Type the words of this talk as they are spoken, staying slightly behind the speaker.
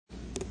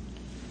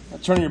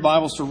Turning your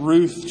Bibles to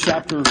Ruth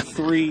chapter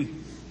 3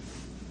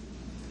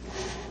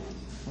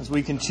 as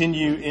we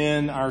continue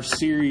in our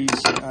series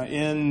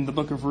in the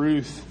book of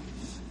Ruth.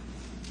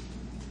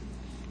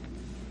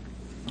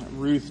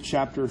 Ruth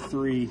chapter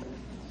 3.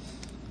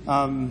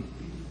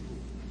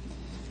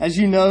 As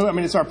you know,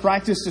 it's our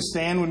practice to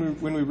stand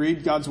when we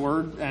read God's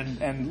Word,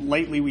 and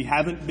lately we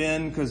haven't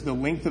been because the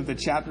length of the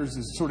chapters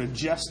is sort of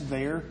just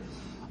there.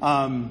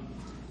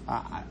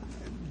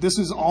 This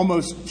is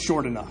almost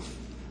short enough.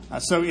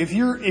 So if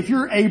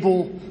you're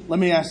able, let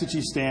me ask that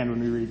you stand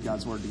when we read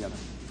God's Word together.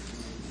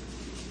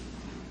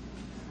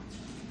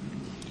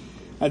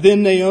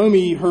 Then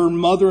Naomi, her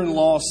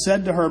mother-in-law,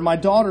 said to her, "My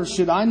daughter,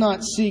 should I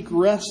not seek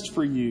rest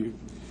for you,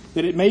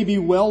 that it may be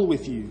well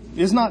with you?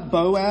 Is not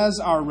Boaz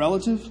our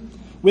relative,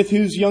 with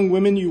whose young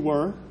women you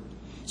were?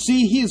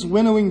 See, he is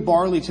winnowing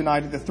barley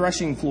tonight at the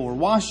threshing floor.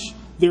 Wash,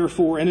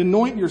 therefore, and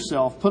anoint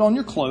yourself, put on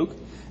your cloak,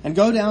 and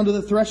go down to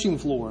the threshing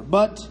floor.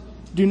 But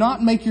do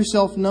not make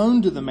yourself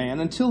known to the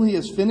man until he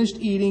has finished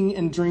eating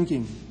and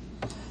drinking.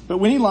 But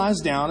when he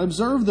lies down,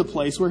 observe the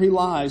place where he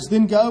lies.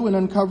 Then go and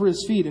uncover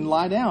his feet and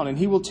lie down, and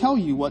he will tell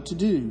you what to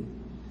do."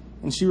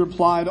 And she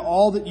replied,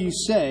 "All that you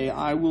say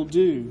I will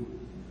do."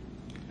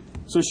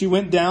 So she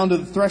went down to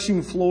the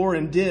threshing floor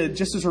and did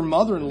just as her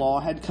mother-in-law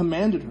had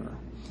commanded her.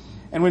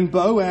 And when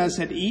Boaz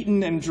had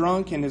eaten and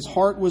drunk and his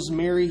heart was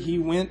merry, he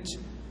went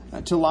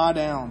to lie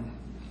down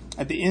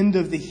at the end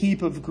of the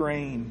heap of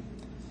grain.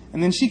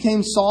 And then she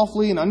came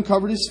softly and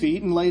uncovered his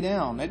feet and lay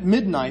down. At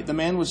midnight the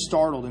man was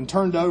startled and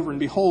turned over, and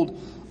behold,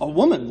 a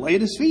woman lay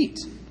at his feet.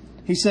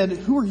 He said,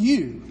 "Who are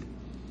you?"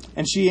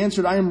 And she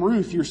answered, "I am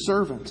Ruth, your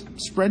servant.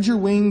 Spread your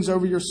wings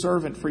over your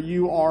servant, for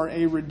you are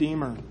a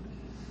redeemer."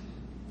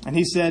 And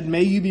he said,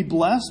 "May you be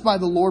blessed by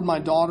the Lord, my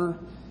daughter.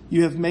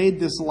 You have made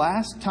this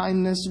last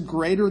kindness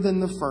greater than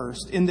the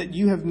first, in that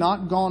you have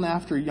not gone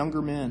after young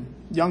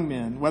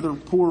men, whether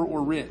poor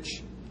or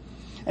rich.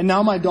 And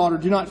now, my daughter,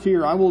 do not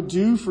fear. I will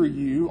do for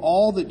you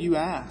all that you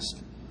ask.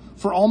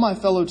 For all my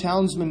fellow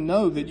townsmen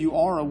know that you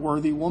are a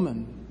worthy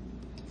woman.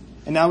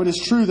 And now it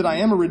is true that I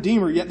am a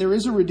redeemer, yet there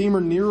is a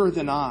redeemer nearer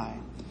than I.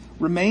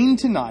 Remain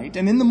tonight,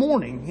 and in the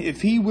morning,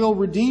 if he will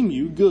redeem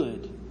you,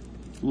 good.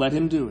 Let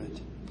him do it.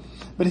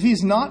 But if he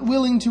is not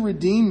willing to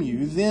redeem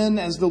you, then,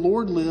 as the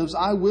Lord lives,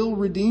 I will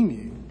redeem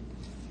you.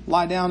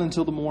 Lie down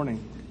until the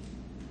morning."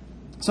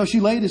 So she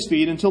lay at his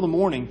feet until the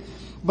morning,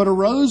 but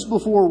arose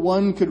before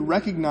one could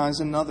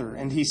recognize another.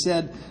 And he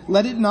said,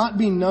 "Let it not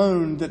be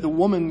known that the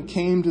woman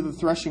came to the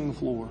threshing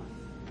floor."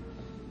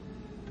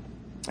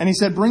 And he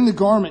said, "Bring the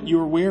garment you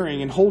are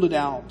wearing and hold it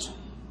out."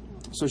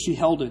 So she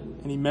held it,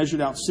 and he measured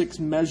out 6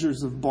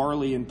 measures of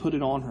barley and put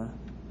it on her.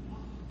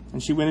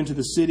 And she went into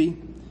the city.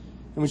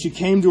 And when she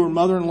came to her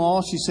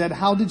mother-in-law, she said,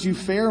 "How did you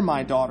fare,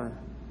 my daughter?"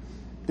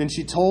 Then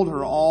she told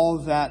her all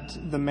that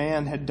the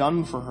man had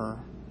done for her,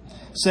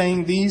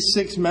 saying, "These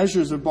 6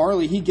 measures of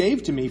barley he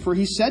gave to me, for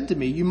he said to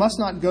me, 'You must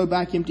not go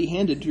back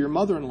empty-handed to your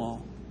mother-in-law.'"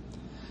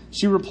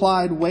 She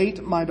replied,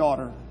 "Wait, my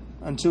daughter,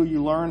 until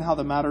you learn how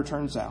the matter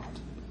turns out.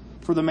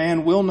 For the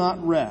man will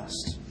not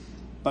rest,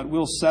 but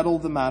will settle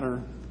the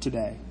matter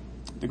today."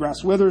 The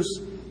grass withers,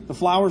 the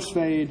flowers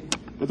fade,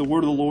 but the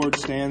word of the Lord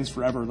stands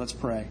forever. Let's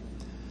pray.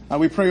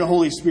 We pray, O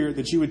Holy Spirit,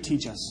 that you would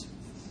teach us.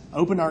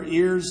 Open our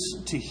ears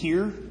to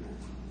hear,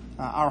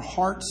 our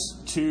hearts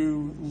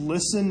to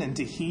listen and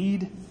to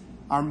heed,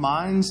 our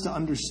minds to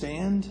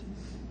understand.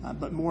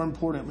 But more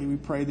importantly, we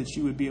pray that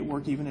you would be at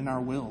work even in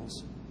our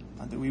wills,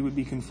 that we would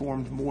be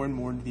conformed more and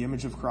more into the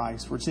image of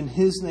Christ. For it's in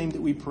his name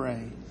that we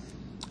pray.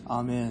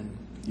 Amen.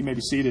 You may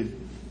be seated.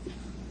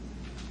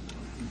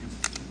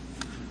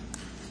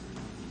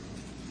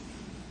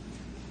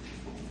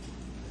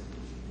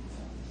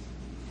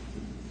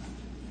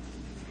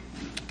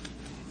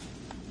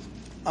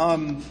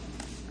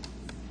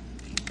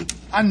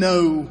 I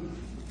know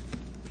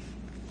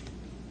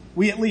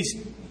we at least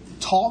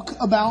talk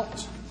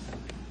about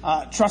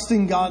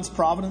trusting God's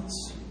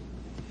providence.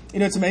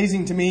 It's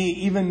amazing to me.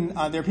 Even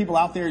there are people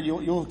out there,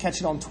 you'll catch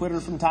it on Twitter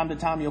from time to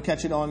time. You'll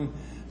catch it on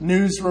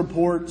news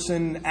reports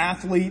and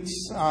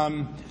athletes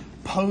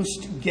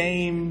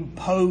post-game,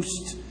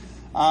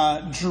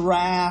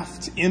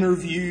 post-draft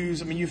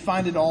interviews. You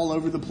find it all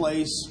over the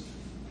place.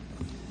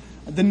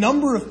 The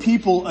number of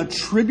people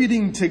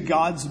attributing to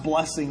God's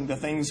blessing the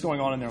things going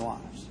on in their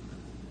lives.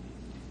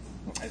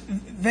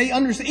 They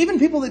understand. Even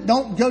people that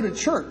don't go to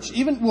church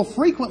even will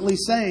frequently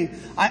say,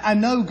 I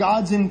know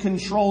God's in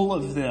control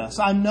of this.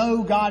 I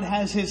know God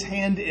has his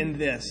hand in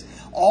this.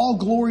 All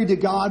glory to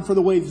God for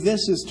the way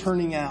this is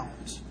turning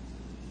out.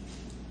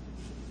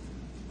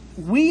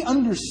 We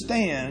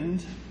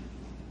understand,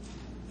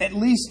 at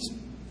least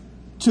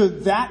to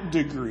that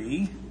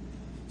degree,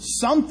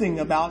 something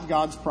about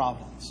God's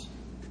providence.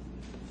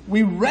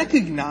 We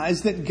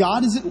recognize that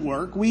God is at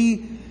work.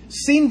 We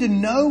seem to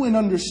know and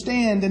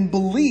understand and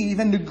believe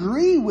and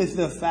agree with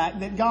the fact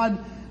that God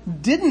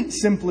didn't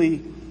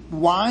simply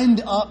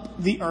wind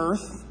up the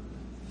earth,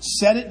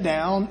 set it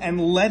down,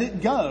 and let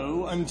it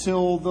go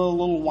until the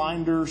little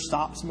winder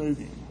stops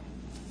moving.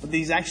 But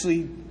he's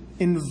actually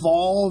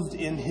involved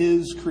in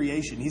his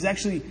creation. He's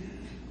actually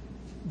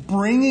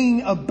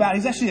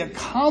he's actually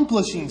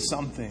accomplishing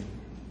something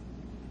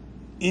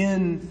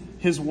in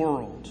his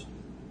world.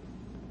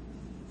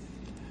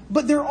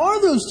 But there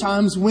are those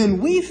times when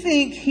we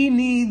think he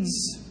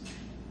needs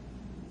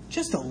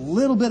just a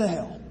little bit of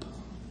help.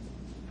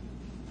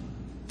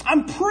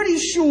 I'm pretty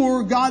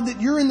sure, God,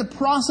 that you're in the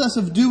process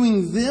of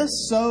doing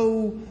this,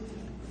 so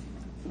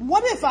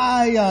what if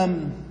I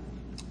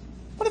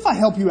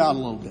help you out a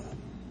little bit?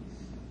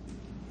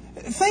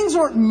 Things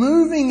aren't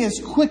moving as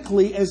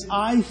quickly as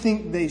I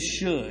think they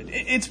should.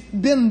 It's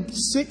been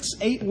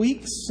 6-8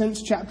 weeks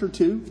since chapter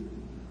 2.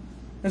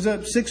 There's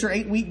a 6 or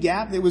 8 week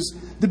gap. It was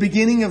the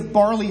beginning of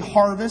barley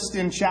harvest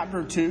in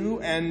chapter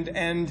 2,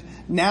 and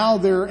now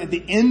they're at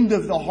the end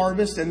of the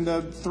harvest, and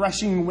the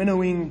threshing,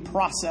 winnowing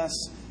process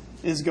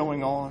is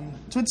going on.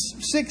 So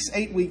it's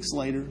 6-8 weeks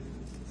later.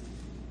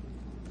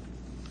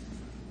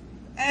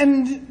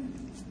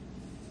 And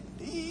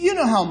you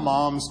know how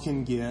moms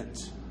can get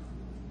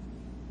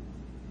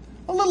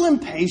a little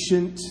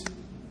impatient,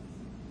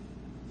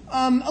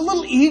 a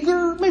little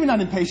eager, maybe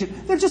not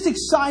impatient. They're just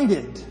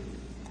excited.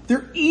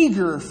 They're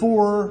eager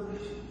for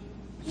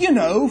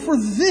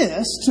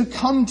this to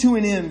come to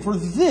an end, for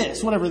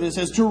this, whatever this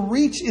is, to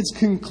reach its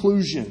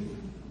conclusion.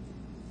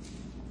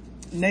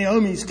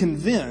 Naomi's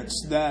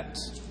convinced that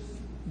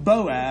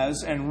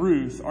Boaz and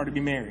Ruth are to be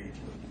married.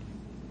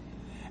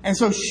 And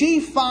so she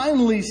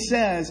finally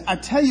says, I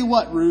tell you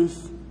what,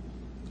 Ruth,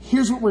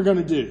 here's what we're going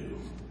to do.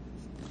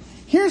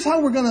 Here's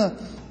how we're going to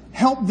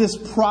help this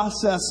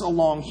process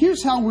along.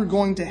 Here's how we're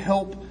going to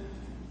help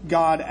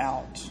God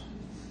out.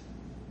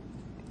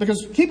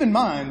 Because keep in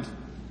mind,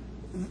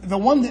 the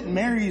one that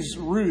marries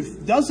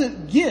Ruth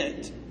doesn't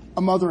get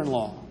a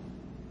mother-in-law.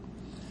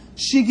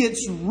 She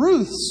gets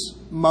Ruth's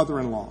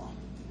mother-in-law.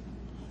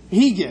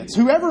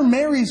 Whoever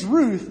marries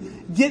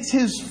Ruth gets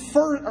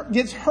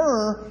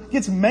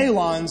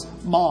Mahlon's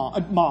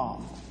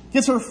mom.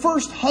 Gets her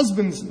first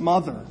husband's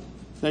mother.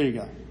 There you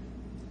go.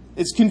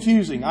 It's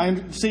confusing.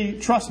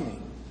 Trust me.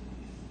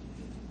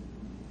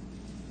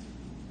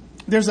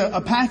 There's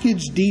a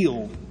package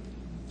deal.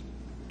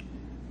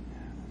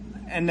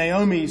 And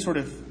Naomi sort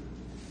of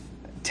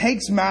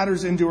takes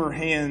matters into her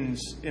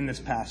hands in this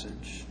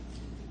passage.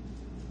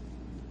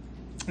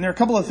 And there are a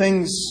couple of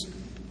things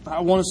I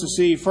want us to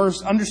see.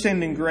 First,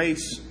 understanding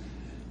grace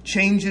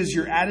changes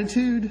your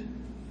attitude,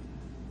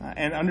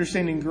 and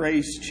understanding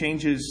grace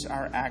changes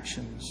our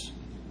actions.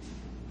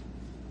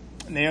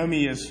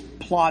 Naomi is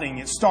plotting.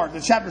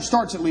 The chapter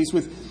starts at least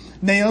with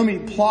Naomi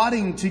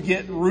plotting to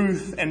get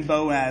Ruth and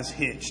Boaz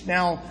hitched.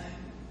 Now,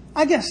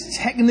 I guess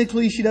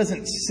technically she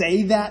doesn't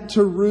say that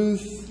to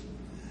Ruth.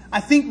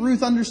 I think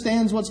Ruth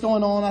understands what's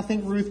going on. I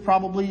think Ruth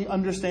probably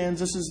understands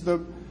this is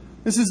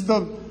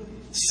the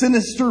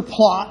sinister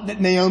plot that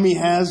Naomi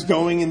has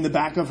going in the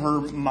back of her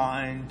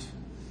mind.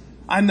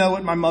 I know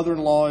what my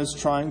mother-in-law is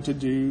trying to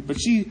do, but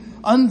she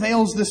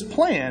unveils this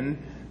plan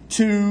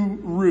to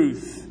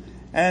Ruth.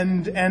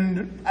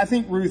 And I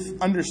think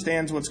Ruth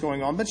understands what's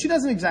going on, but she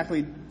doesn't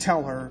exactly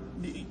tell her,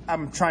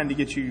 I'm trying to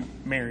get you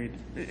married.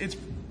 It's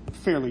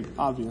fairly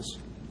obvious.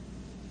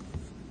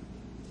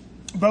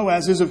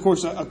 Boaz is, of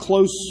course, a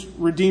close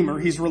redeemer.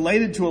 He's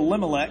related to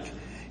Elimelech.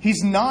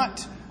 He's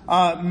not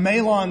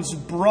Mahlon's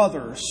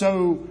brother.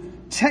 So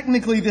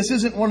technically, this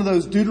isn't one of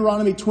those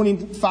Deuteronomy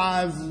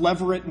 25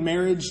 levirate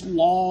marriage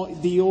law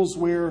deals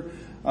where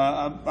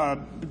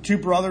two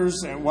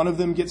brothers and one of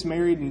them gets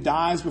married and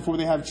dies before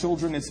they have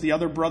children. It's the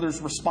other brother's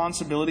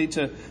responsibility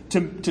to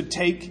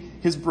take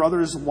his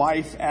brother's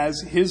wife as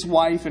his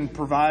wife and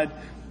provide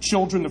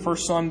children. The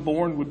first son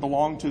born would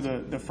belong to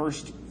the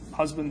first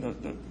husband,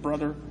 the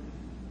brother.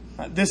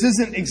 This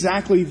isn't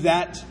exactly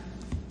that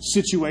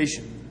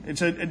situation.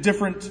 It's a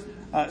different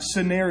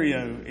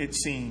scenario, it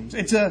seems.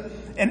 It's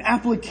an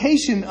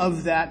application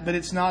of that, but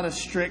it's not a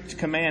strict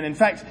command. In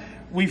fact,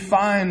 we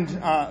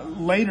find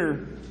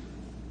later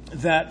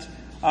that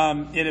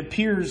it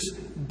appears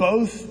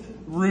both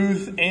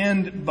Ruth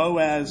and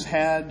Boaz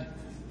had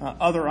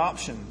other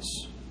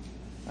options.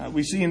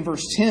 We see in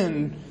verse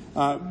 10,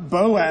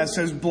 Boaz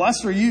says,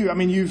 "Blessed are you." I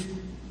mean,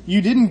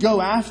 you didn't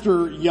go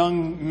after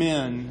young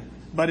men,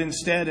 but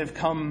instead have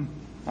come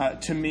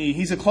to me.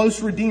 He's a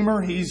close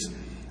redeemer. He's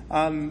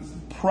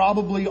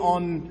probably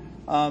on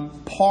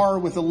par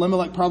with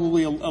Elimelech,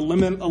 probably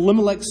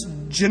Elimelech's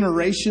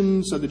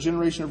generation, so the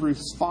generation of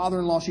Ruth's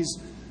father-in-law.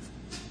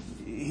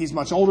 He's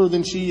much older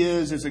than she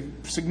is. There's a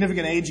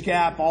significant age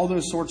gap, all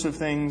those sorts of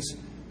things.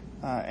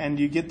 And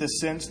you get the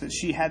sense that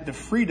she had the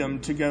freedom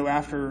to go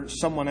after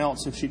someone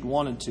else if she'd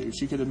wanted to.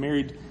 She could have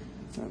married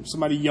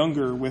somebody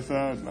younger with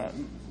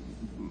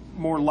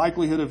more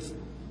likelihood of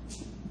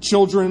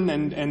children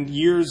and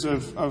years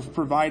of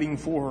providing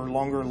for her,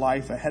 longer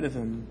life ahead of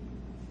him.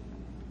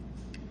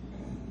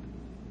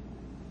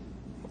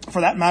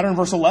 For that matter, in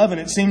verse 11,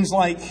 it seems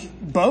like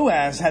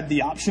Boaz had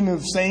the option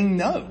of saying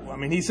no. I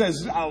mean, he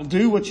says, I'll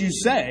do what you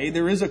say.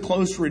 There is a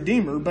close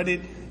redeemer, but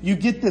you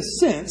get the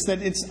sense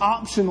that it's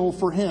optional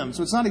for him.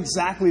 So it's not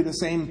exactly the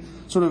same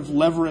sort of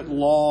levirate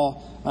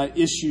law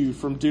issue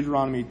from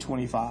Deuteronomy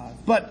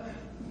 25. But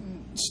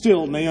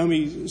still,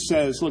 Naomi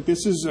says, look,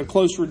 this is a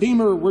close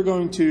redeemer. We're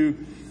going to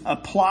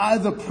apply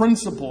the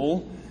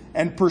principle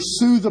and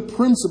pursue the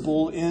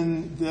principle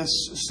in this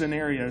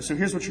scenario. So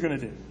here's what you're going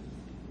to do.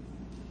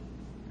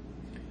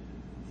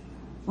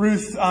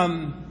 Ruth,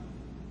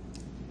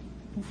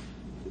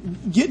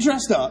 get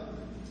dressed up.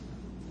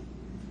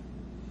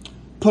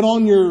 Put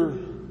on your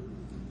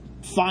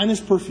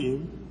finest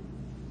perfume.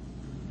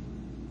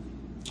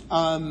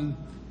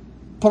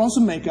 Put on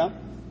some makeup.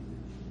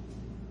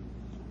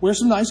 Wear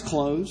some nice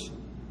clothes.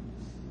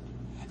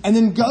 And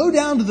then go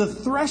down to the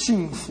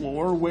threshing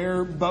floor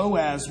where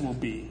Boaz will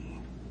be.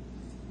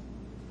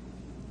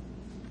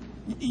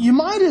 You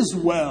might as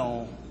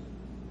well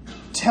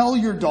tell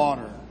your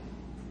daughter,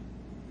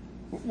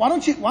 why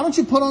don't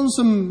you put on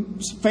some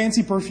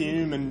fancy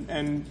perfume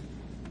and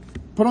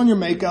put on your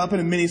makeup and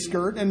a mini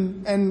skirt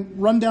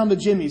and run down to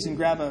Jimmy's and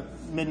grab a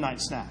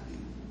midnight snack.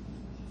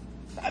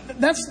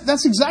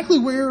 That's exactly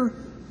where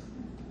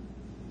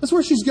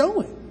she's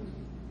going.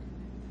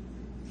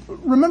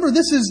 Remember,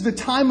 this is the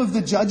time of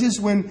the judges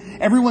when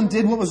everyone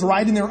did what was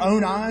right in their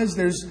own eyes.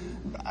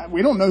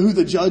 We don't know who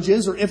the judge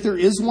is, or if there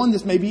is one.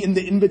 This may be in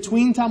the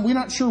in-between time. We're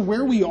not sure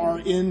where we are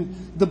in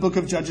the book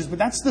of Judges, but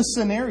that's the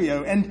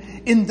scenario. And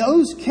in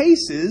those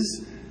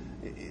cases,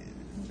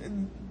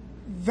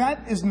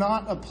 that is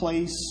not a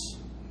place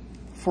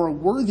for a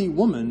worthy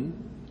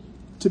woman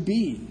to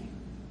be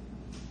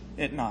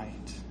at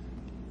night.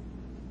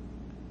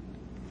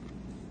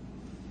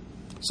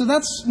 So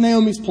that's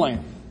Naomi's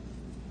plan.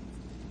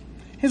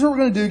 Here's what we're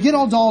going to do. Get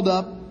all dolled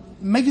up.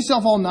 Make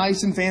yourself all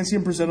nice and fancy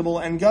and presentable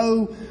and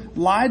go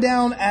lie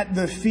down at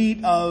the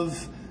feet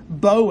of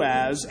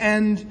Boaz,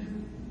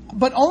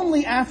 but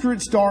only after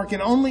it's dark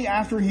and only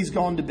after he's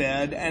gone to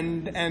bed.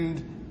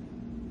 And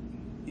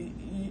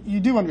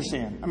you do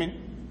understand. I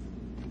mean,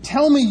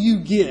 tell me you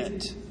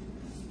get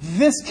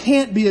this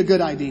can't be a good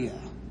idea.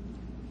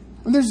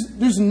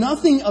 There's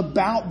nothing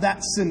about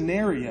that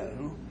scenario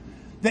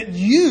that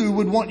you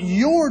would want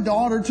your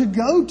daughter to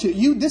go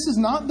to. This is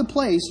not the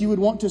place you would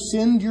want to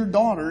send your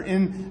daughter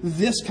in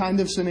this kind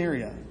of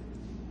scenario.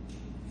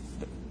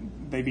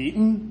 They've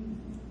eaten.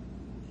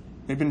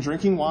 They've been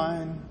drinking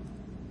wine.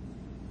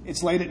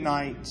 It's late at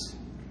night.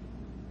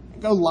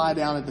 Go lie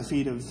down at the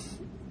feet of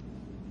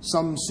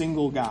some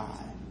single guy.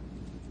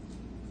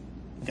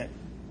 Okay.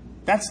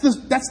 That's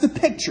the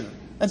picture.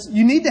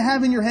 You need to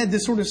have in your head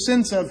this sort of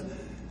sense of,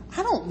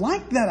 I don't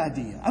like that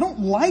idea. I don't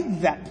like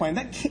that plan.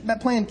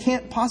 That plan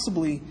can't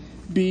possibly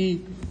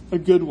be a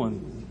good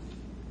one.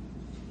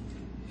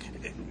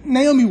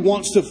 Naomi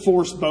wants to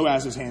force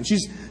Boaz's hand.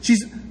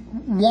 She's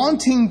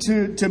wanting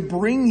to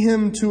bring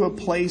him to a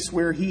place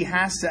where he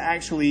has to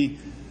actually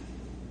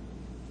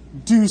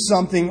do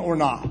something or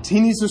not.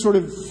 He needs to sort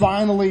of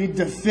finally,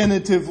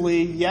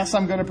 definitively, yes,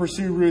 I'm going to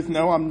pursue Ruth.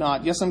 No, I'm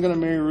not. Yes, I'm going to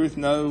marry Ruth.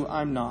 No,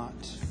 I'm not.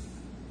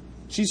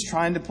 She's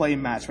trying to play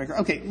matchmaker.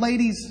 Okay,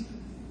 ladies,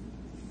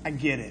 I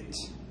get it.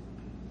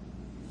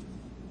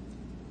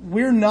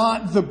 We're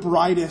not the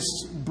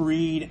brightest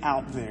breed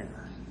out there.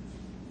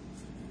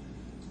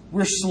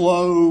 We're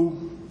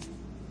slow.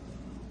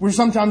 We're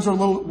sometimes a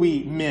little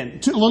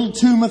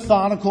too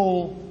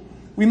methodical.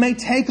 We may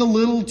take a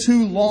little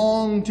too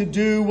long to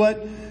do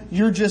what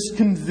you're just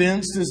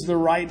convinced is the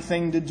right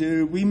thing to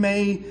do. We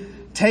may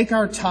take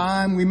our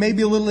time. We may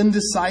be a little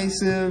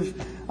indecisive.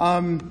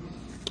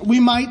 We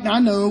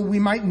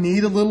might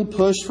need a little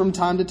push from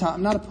time to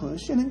time. Not a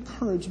push, an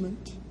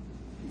encouragement.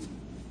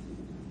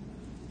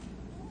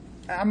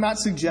 I'm not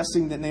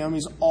suggesting that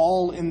Naomi's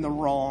all in the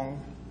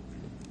wrong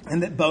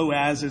and that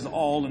Boaz is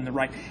all in the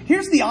right.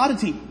 Here's the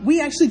oddity. We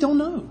actually don't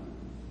know.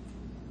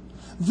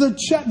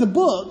 The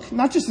book,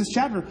 not just this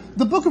chapter,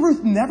 the book of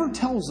Ruth never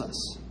tells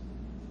us.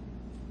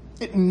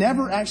 It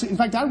never actually, in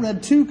fact, I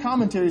read 2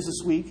 commentaries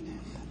this week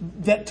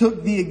that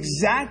took the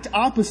exact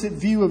opposite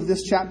view of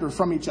this chapter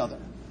from each other.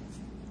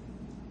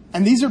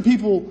 And these are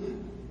people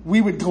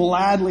we would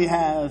gladly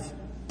have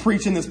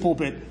preach in this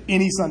pulpit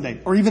any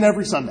Sunday, or even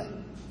every Sunday,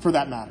 for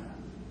that matter.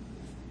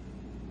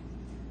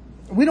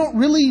 We don't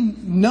really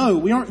know.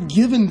 We aren't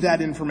given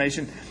that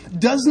information.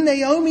 Does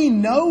Naomi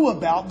know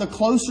about the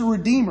closer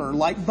redeemer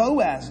like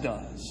Boaz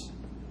does?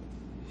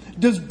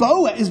 Is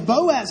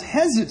Boaz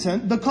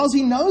hesitant because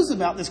he knows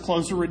about this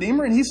closer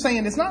redeemer and he's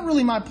saying, it's not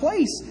really my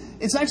place,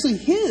 it's actually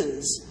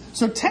his.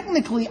 So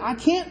technically I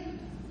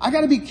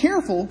got to be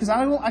careful because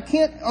I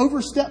can't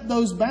overstep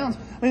those bounds.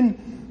 I mean,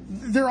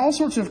 there are all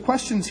sorts of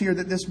questions here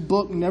that this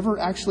book never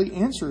actually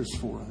answers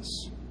for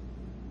us.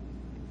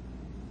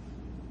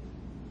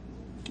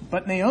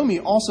 But Naomi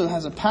also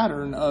has a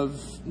pattern of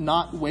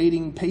not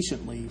waiting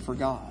patiently for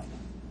God.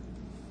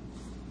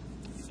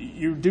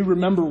 You do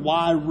remember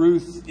why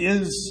Ruth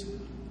is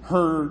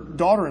her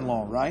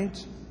daughter-in-law,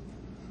 right?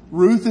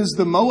 Ruth is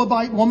the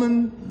Moabite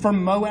woman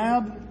from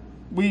Moab.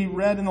 we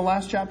read in the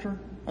last chapter.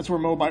 That's where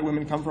Moabite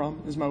women come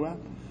from, is Moab.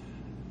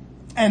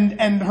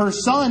 And her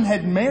son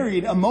had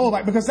married a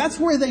Moabite because that's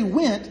where they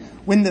went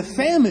when the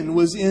famine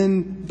was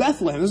in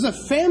Bethlehem. There was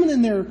a famine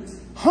in their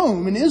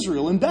home in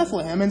Israel, in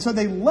Bethlehem. And so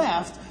they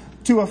left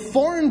to a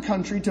foreign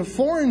country, to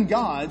foreign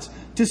gods,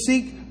 to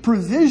seek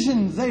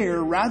provision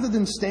there rather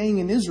than staying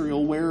in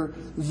Israel where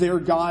their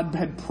God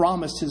had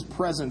promised His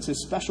presence,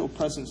 His special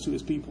presence to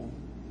His people.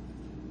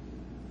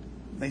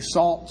 They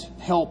sought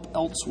help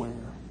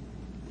elsewhere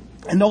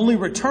and only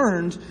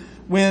returned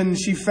when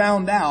she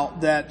found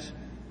out that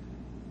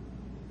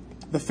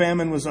the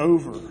famine was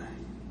over.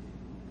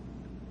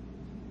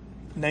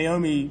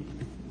 Naomi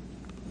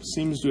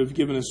seems to have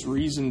given us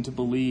reason to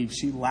believe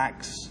she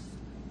lacks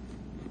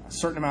a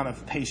certain amount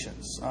of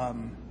patience, a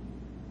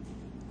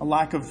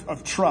lack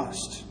of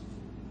trust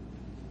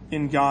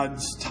in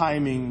God's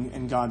timing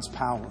and God's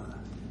power.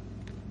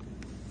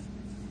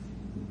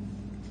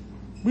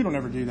 We don't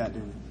ever do that, do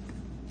we?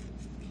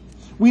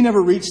 We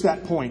never reach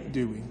that point,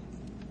 do we?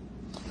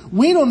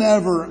 We don't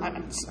ever...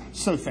 I'm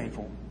so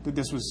thankful that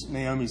this was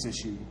Naomi's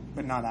issue,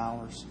 but not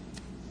ours.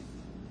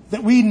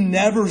 That we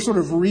never sort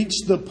of reach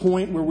the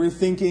point where we're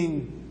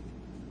thinking,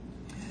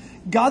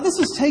 God, this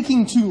is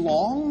taking too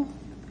long.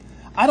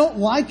 I don't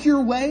like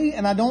your way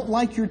and I don't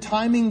like your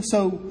timing,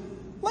 so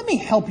let me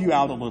help you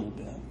out a little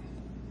bit.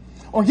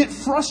 Or get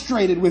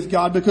frustrated with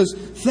God because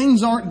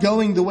things aren't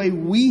going the way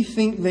we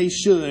think they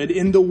should,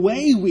 in the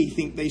way we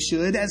think they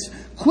should, as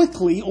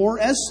quickly or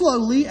as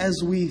slowly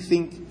as we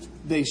think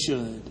they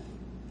should.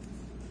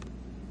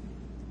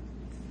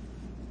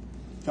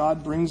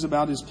 God brings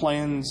about His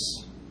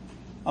plans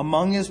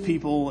among His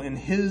people in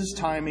His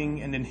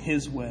timing and in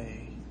His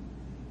way.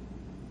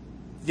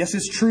 Yes,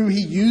 it's true,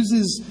 He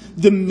uses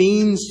the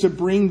means to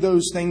bring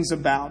those things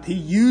about. He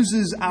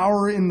uses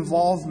our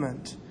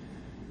involvement.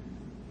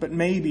 But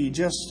maybe,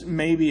 just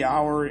maybe,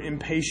 our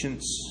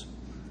impatience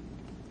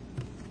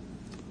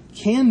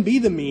can be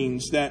the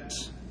means that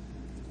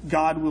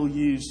God will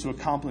use to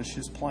accomplish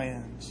His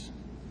plans.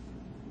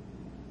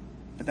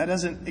 But that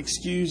doesn't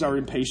excuse our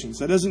impatience.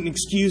 That doesn't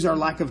excuse our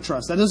lack of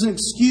trust. That doesn't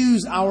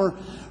excuse our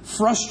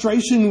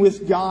frustration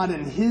with God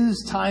and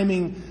His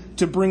timing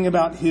to bring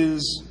about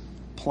His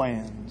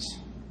plans.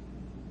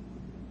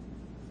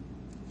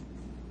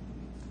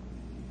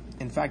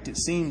 In fact, it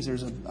seems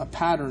there's a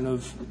pattern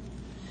of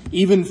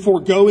even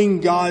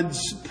foregoing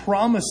God's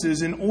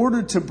promises in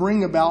order to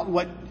bring about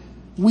what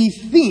we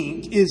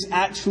think is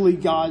actually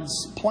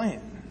God's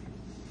plan.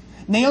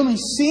 Naomi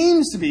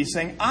seems to be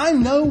saying, I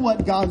know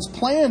what God's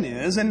plan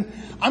is, and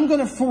I'm going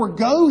to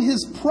forego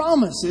His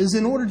promises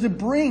in order to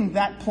bring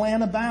that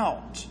plan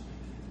about.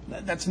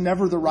 That's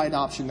never the right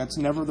option. That's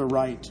never the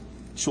right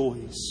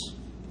choice.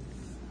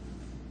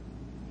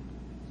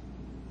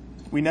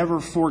 We never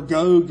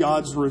forego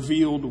God's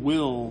revealed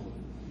will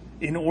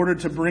in order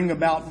to bring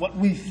about what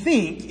we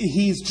think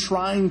He's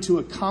trying to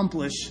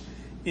accomplish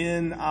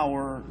in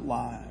our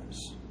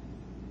lives.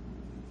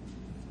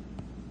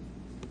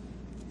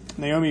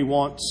 Naomi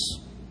wants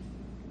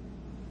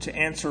to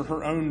answer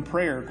her own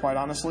prayer, quite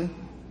honestly.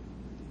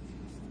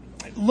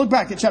 Look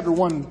back at chapter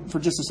 1 for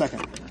just a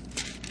second.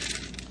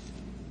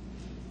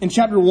 In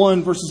chapter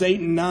 1, verses 8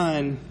 and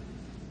 9,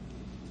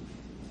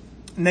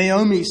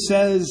 Naomi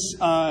says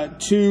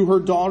to her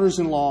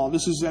daughters-in-law,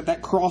 this is at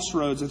that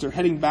crossroads as they're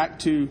heading back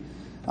to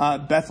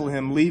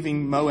Bethlehem,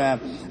 leaving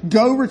Moab.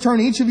 Go,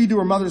 return each of you to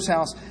her mother's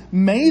house.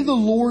 May the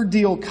Lord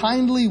deal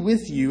kindly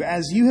with you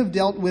as you have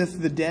dealt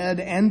with the dead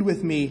and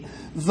with me.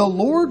 The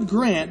Lord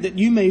grant that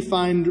you may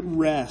find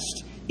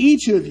rest,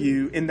 each of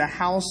you in the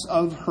house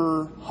of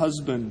her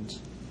husband.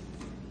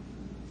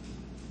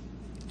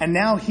 And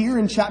now here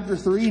in chapter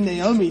 3,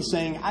 Naomi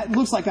saying, it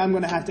looks like I'm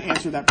going to have to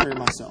answer that prayer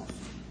myself.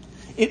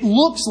 It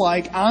looks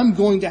like I'm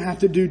going to have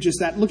to do just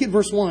that. Look at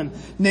verse 1.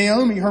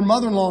 Naomi, her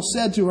mother-in-law,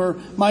 said to her,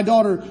 my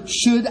daughter,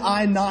 should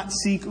I not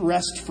seek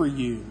rest for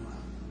you?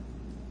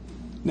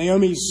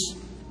 Naomi's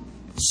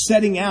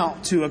setting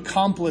out to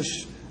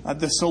accomplish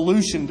the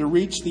solution, to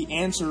reach the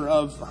answer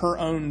of her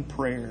own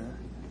prayer.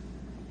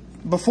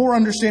 Before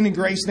understanding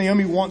grace,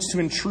 Naomi wants to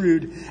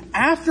intrude.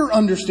 After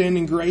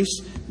understanding grace,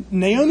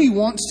 Naomi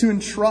wants to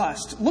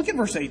entrust. Look at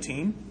verse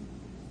 18.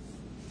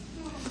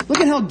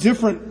 Look at how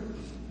different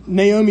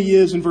Naomi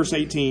is in verse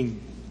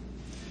 18.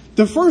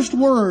 The first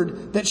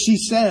word that she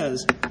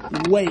says,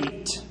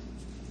 wait.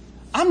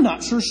 I'm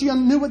not sure she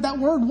knew what that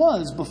word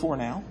was before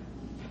now.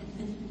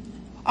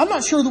 I'm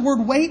not sure the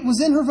word wait was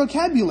in her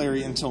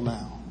vocabulary until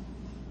now.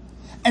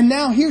 And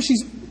now here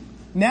she's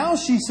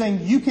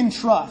saying, you can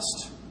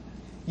trust.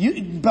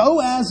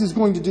 Boaz is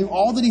going to do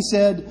all that he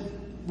said.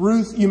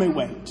 Ruth, you may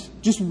wait.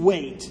 Just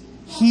wait.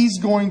 He's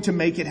going to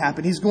make it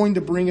happen. He's going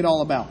to bring it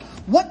all about.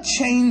 What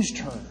changed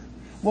her?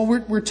 Well,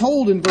 we're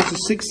told in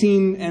verses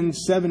 16 and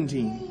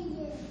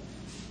 17.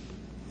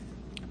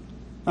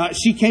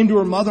 She came to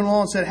her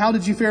mother-in-law and said, how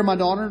did you fare, my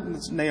daughter? And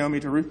it's Naomi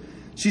to Ruth.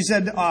 She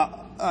said,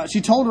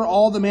 she told her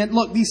all the man,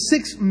 look, these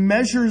 6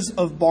 measures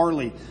of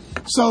barley.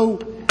 So,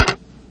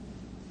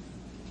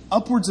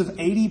 upwards of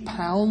 80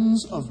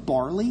 pounds of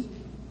barley.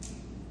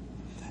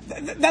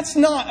 That's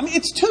not,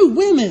 it's two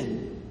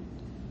women.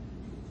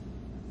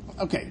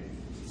 Okay.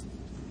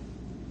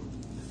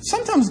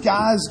 Sometimes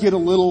guys get a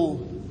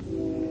little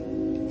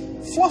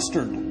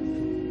flustered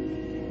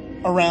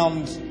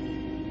around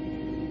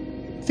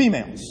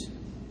females.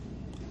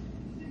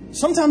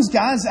 Sometimes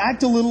guys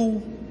act a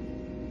little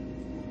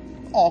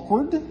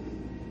awkward,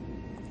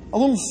 a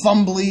little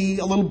fumbly,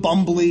 a little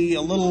bumbly,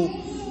 a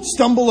little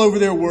stumble over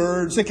their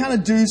words. They kind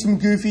of do some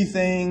goofy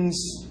things.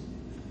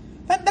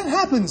 That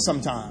happens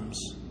sometimes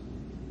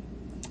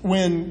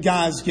when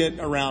guys get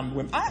around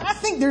women. I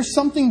think there's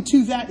something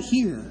to that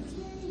here.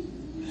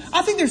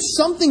 I think there's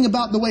something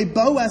about the way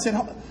Boaz said,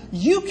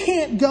 you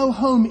can't go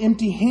home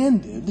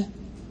empty-handed.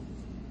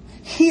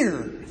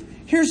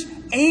 Here's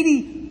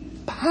 80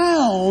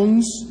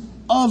 pounds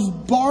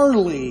of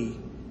barley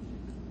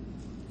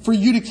for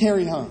you to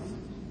carry home.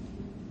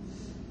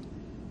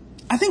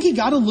 I think he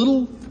got a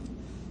little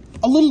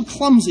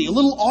clumsy, a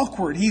little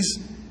awkward. He's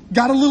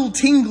got a little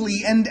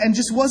tingly and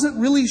just wasn't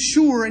really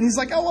sure. And he's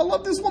like, oh, I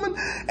love this woman.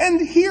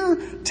 And here,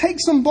 take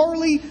some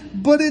barley,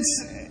 but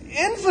it's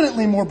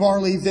infinitely more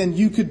barley than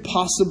you could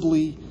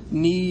possibly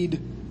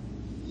need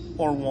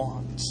or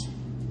want.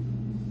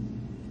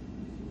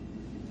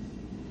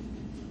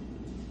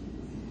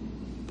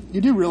 You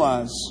do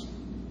realize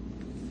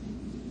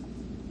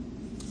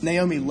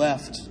Naomi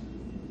left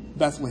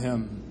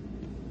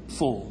Bethlehem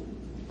full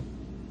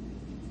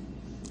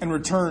and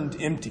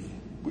returned empty.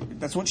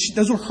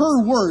 Those were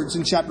her words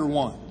in chapter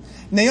 1.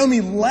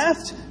 Naomi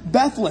left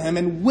Bethlehem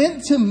and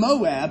went to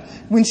Moab.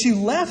 When she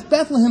left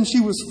Bethlehem, she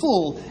was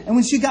full. And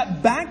when she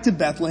got back to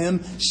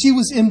Bethlehem, she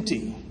was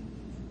empty.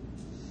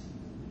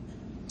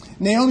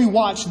 Naomi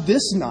watched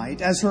this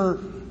night as her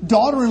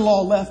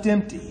daughter-in-law left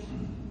empty,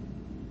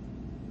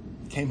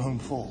 came home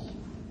full.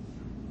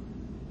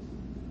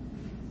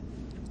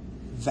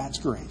 That's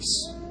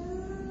grace.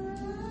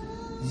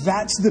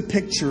 That's the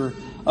picture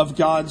of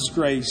God's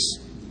grace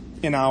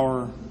in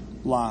our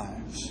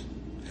lives.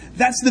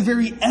 That's the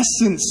very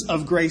essence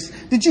of grace.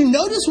 Did you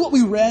notice what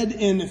we read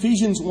in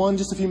Ephesians 1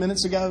 just a few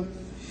minutes ago?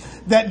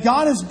 That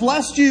God has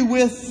blessed you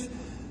with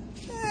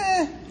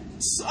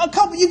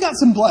you got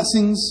some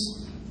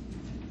blessings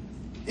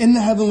in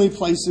the heavenly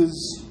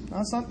places.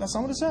 That's not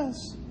what it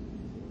says.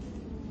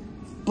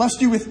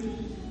 Blessed you with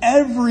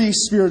every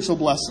spiritual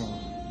blessing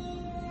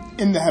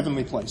in the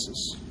heavenly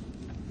places.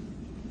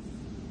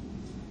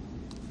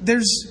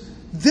 This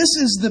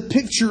is the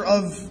picture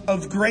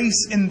of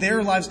grace in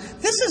their lives.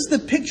 This is the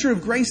picture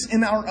of grace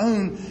in our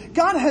own.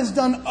 God has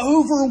done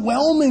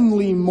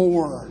overwhelmingly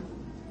more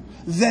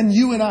than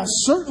you and I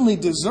certainly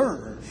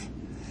deserve,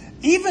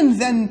 even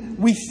than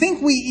we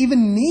think we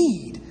even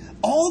need.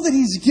 All that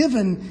He's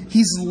given,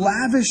 He's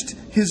lavished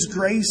His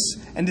grace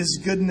and His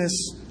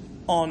goodness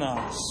on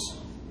us.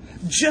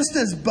 Just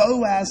as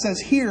Boaz says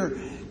here,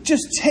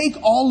 just take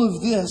all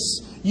of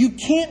this. You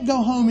can't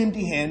go home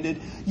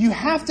empty-handed. You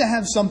have to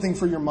have something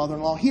for your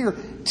mother-in-law. Here,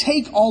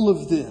 take all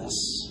of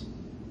this.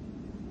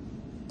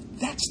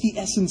 That's the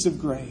essence of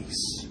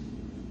grace.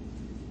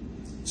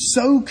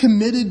 So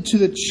committed to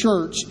the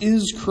church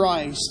is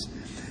Christ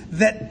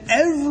that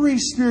every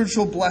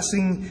spiritual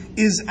blessing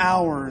is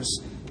ours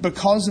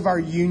because of our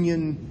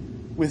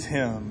union with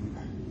Him.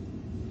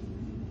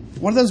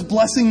 What do those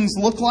blessings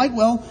look like?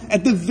 Well,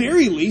 at the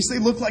very least, they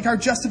look like our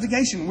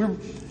justification.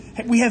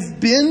 We have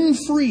been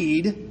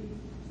freed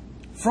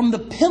from the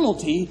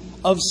penalty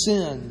of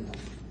sin.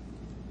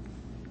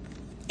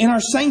 In our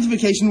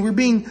sanctification, we're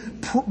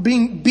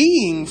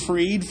being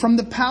freed from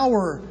the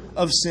power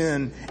of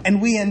sin.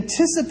 And we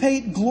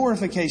anticipate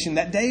glorification,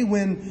 that day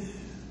when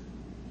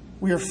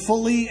we are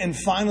fully and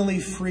finally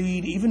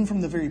freed even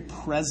from the very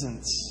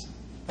presence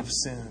of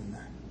sin.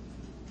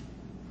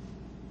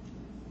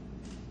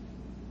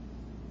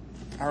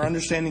 Our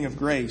understanding of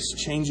grace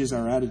changes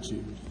our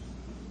attitude.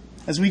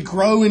 As we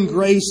grow in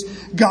grace,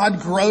 God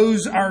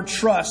grows our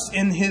trust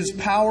in His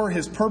power,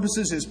 His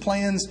purposes, His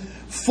plans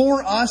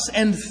for us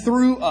and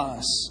through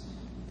us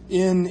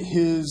in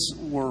His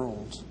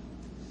world.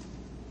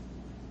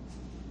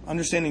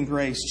 Understanding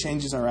grace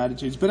changes our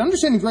attitudes, but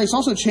understanding grace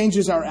also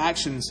changes our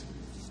actions.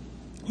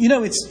 You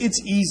know,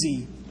 it's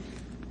easy.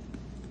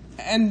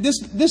 And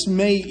this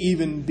may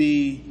even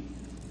be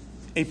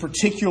a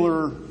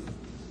particular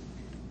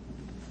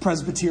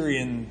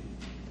Presbyterian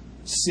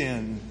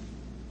sin.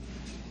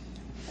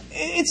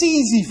 It's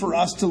easy for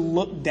us to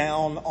look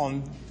down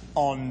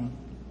on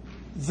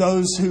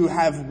those who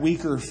have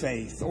weaker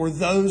faith, or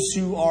those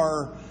who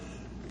are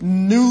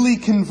newly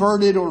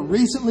converted or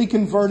recently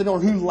converted, or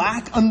who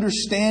lack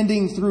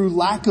understanding through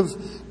lack of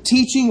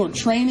teaching or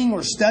training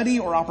or study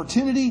or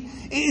opportunity.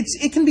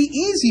 It can be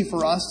easy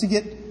for us to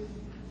get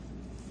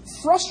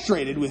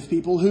frustrated with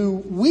people who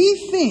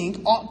we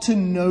think ought to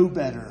know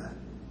better.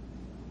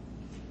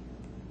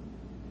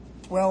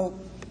 Well,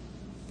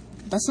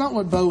 that's not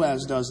what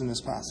Boaz does in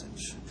this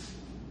passage.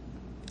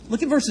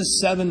 Look at verses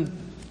 7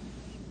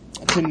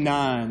 to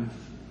 9.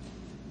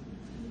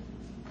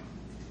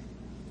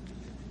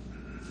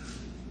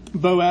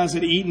 Boaz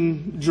had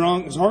eaten,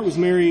 drunk, his heart was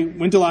merry,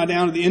 went to lie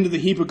down at the end of the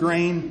heap of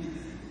grain.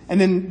 And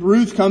then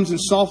Ruth comes and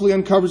softly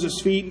uncovers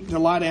his feet to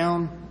lie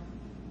down.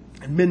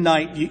 At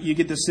midnight, you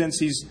get the sense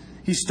he's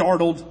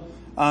startled.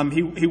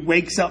 He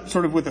wakes up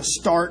sort of with a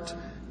start.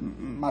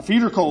 My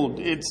feet are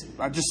cold.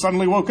 I just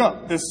suddenly woke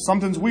up.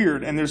 Something's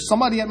weird, and there's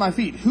somebody at my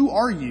feet. Who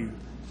are you?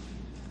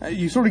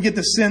 You sort of get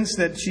the sense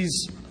that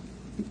she's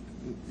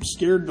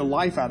scared the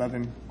life out of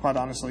him, quite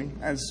honestly,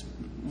 as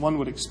one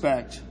would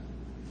expect.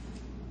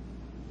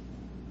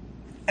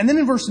 And then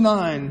in verse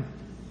 9,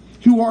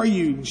 who are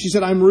you? She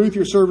said, I'm Ruth,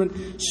 your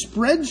servant.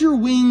 Spread your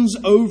wings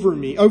over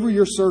me, over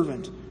your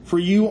servant, for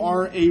you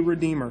are a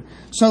redeemer.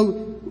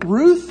 So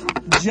Ruth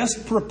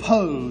just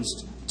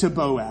proposed to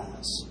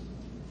Boaz.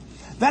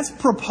 That's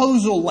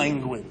proposal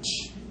language.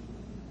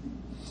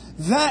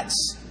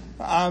 That's,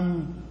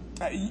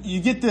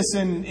 you get this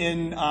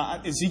in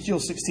Ezekiel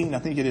 16, I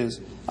think it is.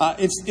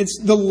 It's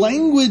the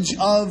language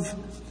of,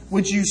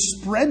 would you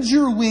spread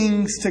your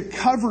wings to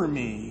cover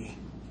me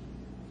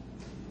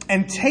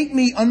and take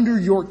me under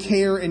your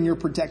care and your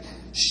protection?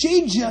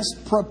 She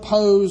just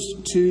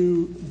proposed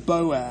to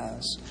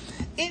Boaz.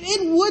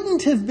 It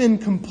wouldn't have been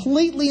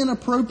completely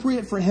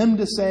inappropriate for him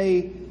to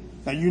say,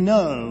 now you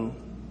know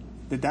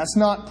that that's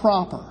not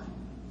proper.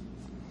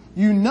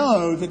 You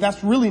know that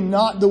that's really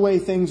not the way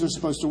things are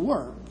supposed to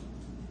work.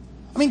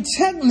 I mean,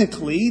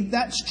 technically,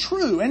 that's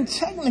true. And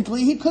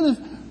technically, he could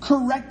have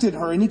corrected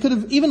her. And he could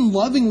have even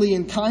lovingly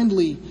and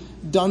kindly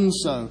done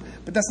so.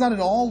 But that's not at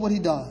all what he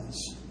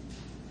does.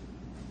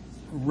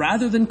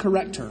 Rather than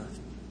correct her,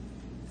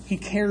 he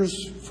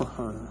cares for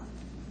her.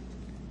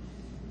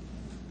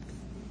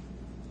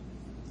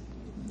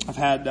 I've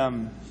had,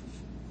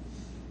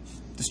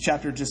 this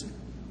chapter just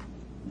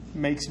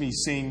makes me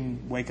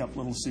sing Wake Up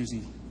Little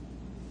Susie.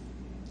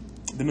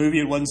 The movie,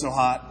 it wasn't so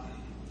hot.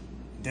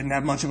 Didn't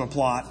have much of a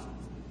plot.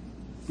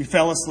 We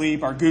fell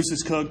asleep. Our goose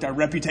is cooked. Our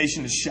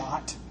reputation is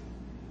shot.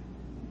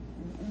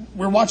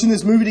 We're watching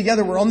this movie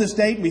together. We're on this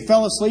date. We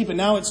fell asleep, and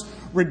now it's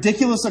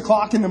ridiculous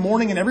o'clock in the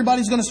morning, and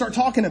everybody's going to start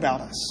talking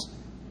about us.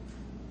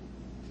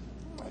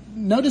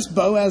 Notice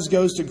Boaz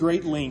goes to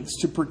great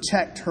lengths to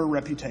protect her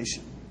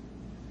reputation.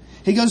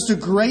 He goes to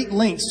great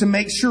lengths to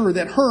make sure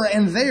that her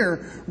and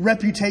their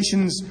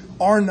reputations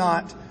are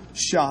not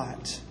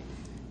shot.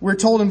 We're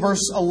told in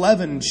verse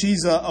 11,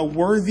 she's a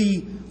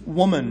worthy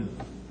woman.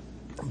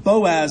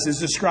 Boaz is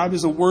described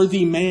as a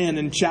worthy man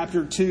in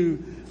chapter 2,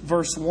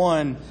 verse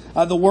 1.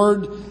 The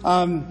word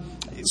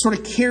sort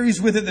of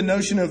carries with it the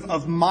notion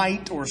of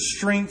might or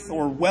strength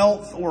or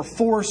wealth or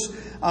force.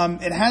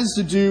 It has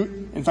to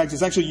do, in fact,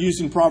 it's actually used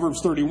in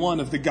Proverbs 31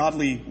 of the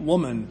godly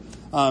woman.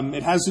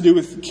 It has to do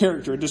with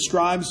character. It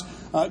describes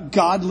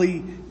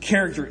godly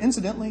character.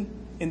 Incidentally,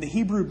 in the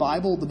Hebrew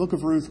Bible, the book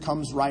of Ruth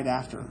comes right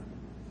after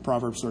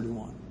Proverbs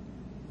 31.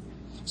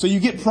 So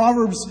you get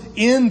Proverbs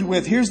end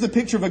with, here's the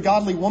picture of a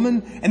godly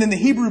woman. And then the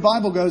Hebrew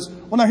Bible goes,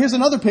 well, now here's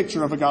another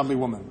picture of a godly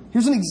woman.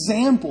 Here's an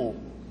example.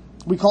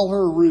 We call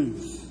her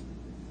Ruth.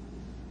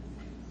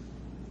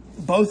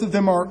 Both of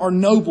them are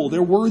noble.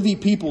 They're worthy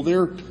people.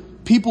 They're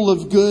people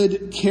of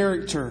good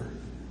character.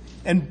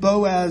 And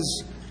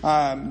Boaz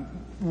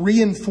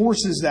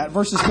reinforces that.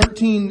 Verses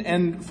 13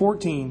 and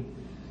 14.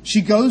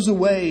 She goes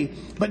away,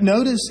 but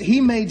notice he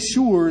made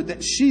sure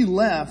that she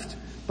left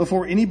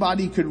before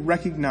anybody could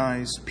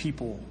recognize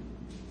people.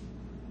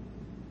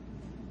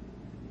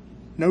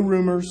 No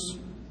rumors.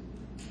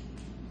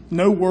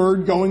 No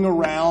word going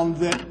around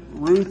that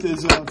Ruth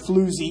is a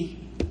floozy.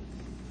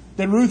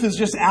 That Ruth is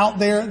just out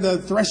there at the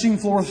threshing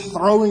floor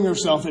throwing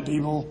herself at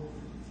people.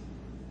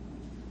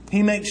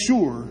 He makes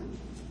sure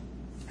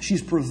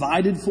she's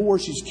provided for,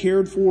 she's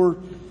cared for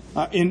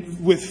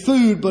with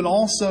food, but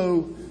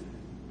also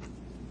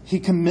he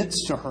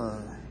commits to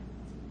her.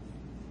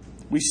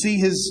 We see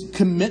his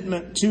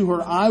commitment to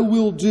her. I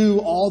will do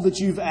all that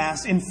you've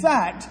asked. In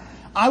fact,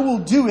 I will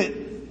do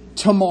it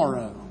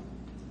tomorrow.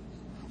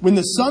 When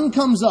the sun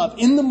comes up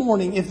in the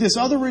morning, if this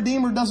other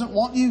Redeemer doesn't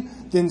want you,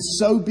 then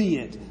so be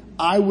it.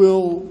 I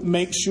will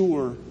make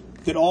sure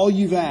that all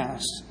you've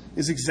asked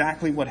is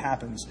exactly what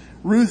happens.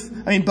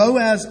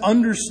 Boaz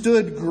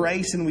understood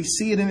grace, and we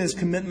see it in his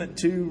commitment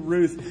to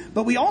Ruth.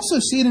 But we also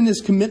see it in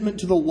his commitment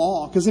to the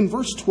law. Because in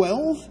verse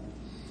 12,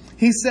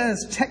 he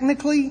says,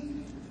 technically,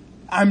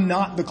 I'm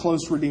not the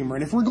close redeemer.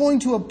 And if we're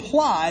going to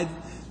apply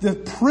the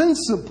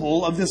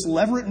principle of this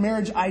levirate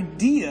marriage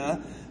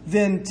idea,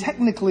 then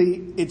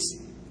technically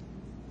it's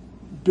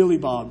Billy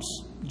Bob's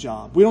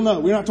job. We don't know.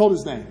 We're not told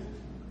his name.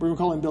 We're going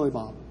to call him Billy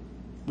Bob.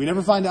 We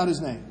never find out his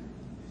name.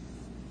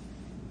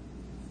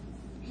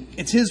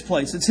 It's his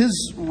place. It's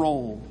his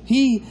role.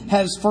 He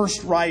has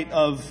first right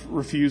of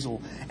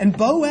refusal. And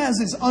Boaz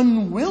is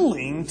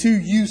unwilling to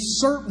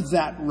usurp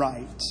that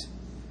right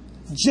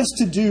just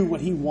to do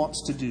what he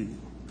wants to do.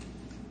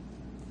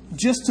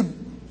 Just to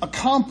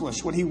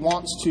accomplish what he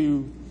wants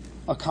to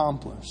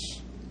accomplish.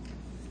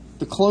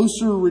 The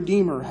closer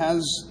Redeemer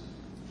has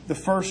the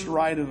first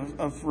right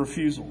of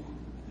refusal.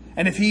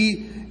 And if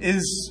he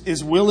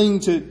is willing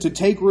to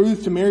take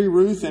Ruth, to marry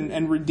Ruth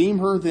and redeem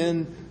her,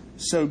 then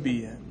so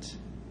be it.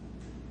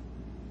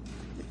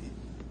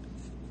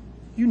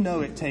 You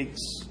know it takes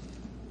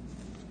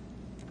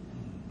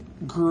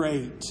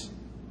great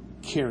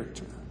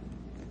character.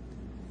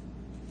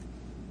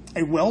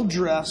 A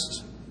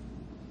well-dressed,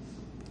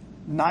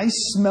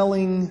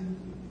 nice-smelling,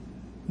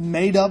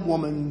 made-up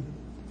woman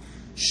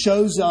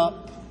shows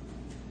up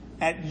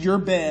at your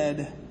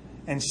bed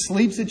and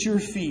sleeps at your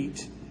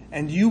feet,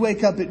 and you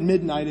wake up at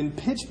midnight in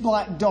pitch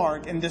black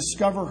dark and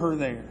discover her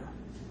there.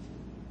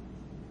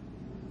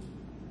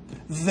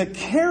 The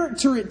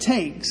character it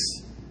takes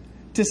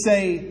to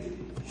say,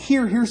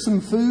 here's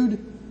some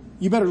food,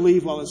 you better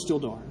leave while it's still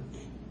dark.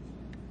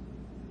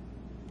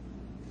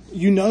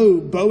 You know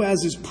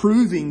Boaz is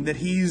proving that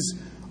he's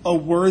a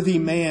worthy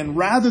man.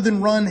 Rather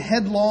than run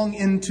headlong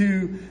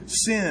into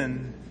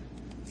sin,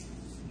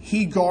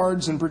 he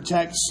guards and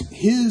protects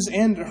his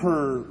and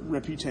her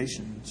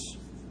reputations.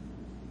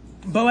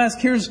 Boaz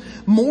cares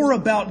more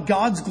about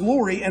God's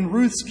glory and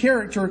Ruth's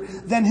character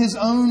than his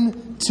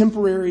own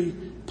temporary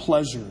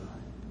pleasure.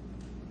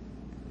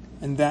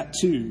 And that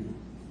too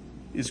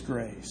is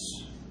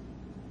grace.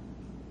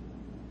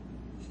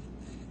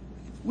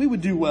 We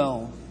would do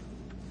well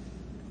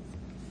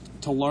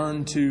to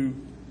learn to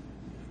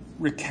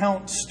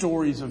recount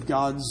stories of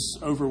God's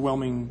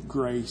overwhelming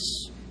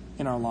grace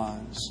in our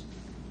lives.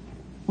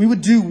 We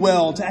would do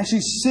well to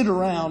actually sit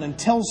around and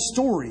tell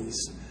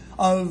stories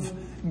of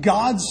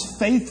God's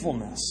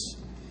faithfulness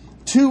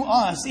to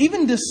us,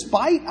 even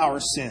despite our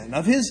sin,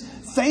 of His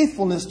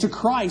faithfulness to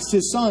Christ,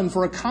 His Son,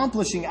 for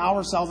accomplishing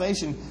our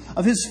salvation,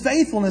 of His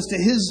faithfulness to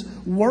His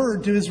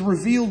Word, to His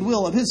revealed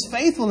will, of His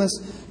faithfulness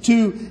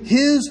to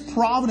His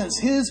providence,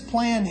 His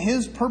plan,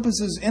 His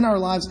purposes in our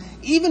lives,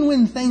 even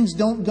when things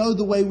don't go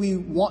the way we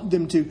want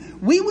them to.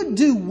 We would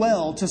do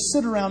well to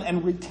sit around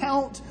and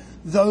recount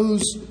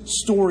those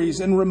stories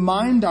and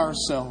remind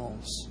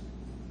ourselves,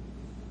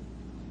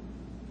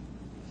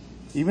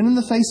 even in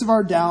the face of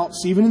our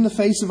doubts, even in the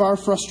face of our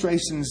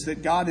frustrations,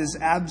 that God is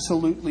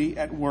absolutely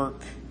at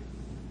work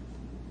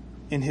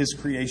in His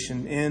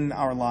creation, in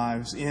our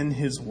lives, in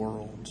His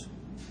world.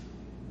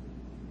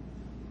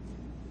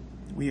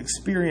 We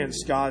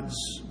experience God's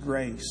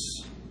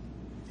grace.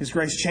 His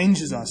grace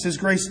changes us. His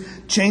grace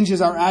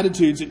changes our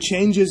attitudes. It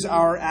changes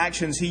our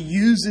actions. He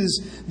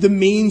uses the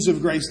means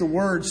of grace, the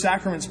Word,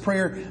 sacraments,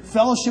 prayer,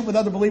 fellowship with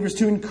other believers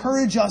to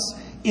encourage us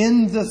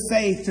in the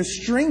faith, to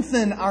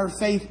strengthen our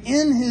faith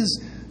in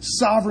His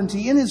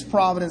sovereignty, in His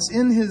providence,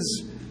 in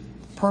His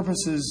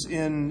purposes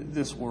in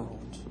this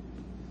world.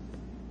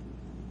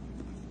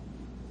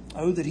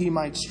 Oh, that He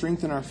might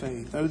strengthen our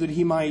faith. Oh, that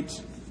He might,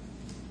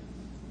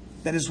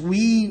 that as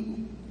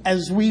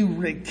we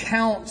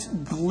recount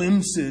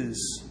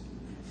glimpses,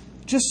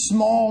 just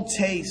small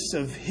tastes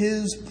of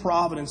His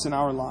providence in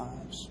our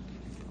lives,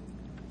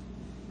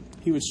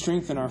 He would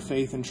strengthen our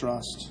faith and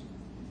trust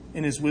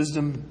in His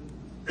wisdom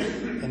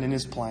and in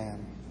His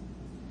plan.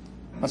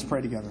 Let's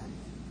pray together.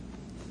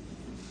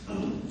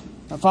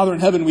 Now, Father in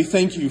heaven, we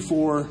thank You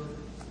for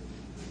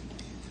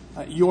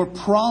Your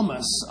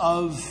promise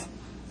of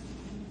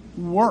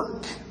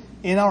work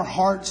in our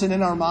hearts and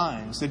in our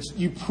minds. That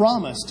You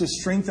promise to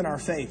strengthen our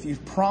faith. You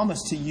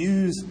promise to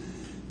use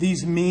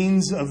these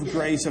means of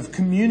grace, of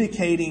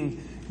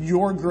communicating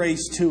Your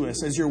grace to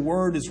us as Your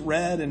Word is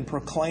read and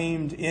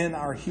proclaimed in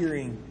our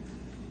hearing.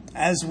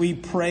 As we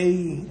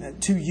pray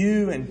to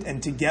You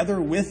and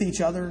together with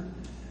each other,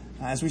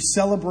 as we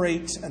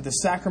celebrate the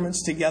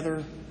sacraments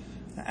together,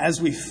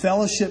 as we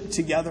fellowship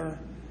together,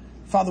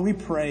 Father, we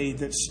pray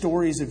that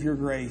stories of Your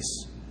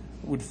grace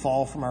would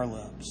fall from our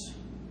lips.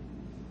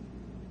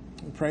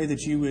 We pray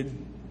that You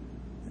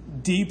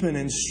would deepen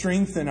and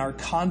strengthen our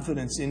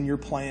confidence in Your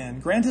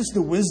plan. Grant us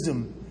the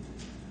wisdom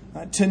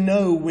to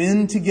know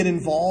when to get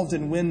involved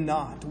and when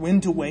not, when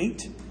to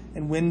wait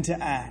and when to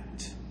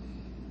act.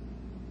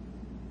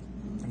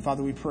 And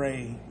Father, we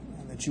pray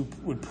that You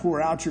would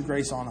pour out Your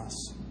grace on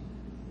us.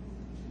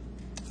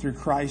 Through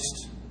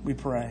Christ we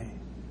pray.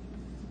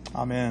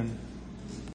 Amen.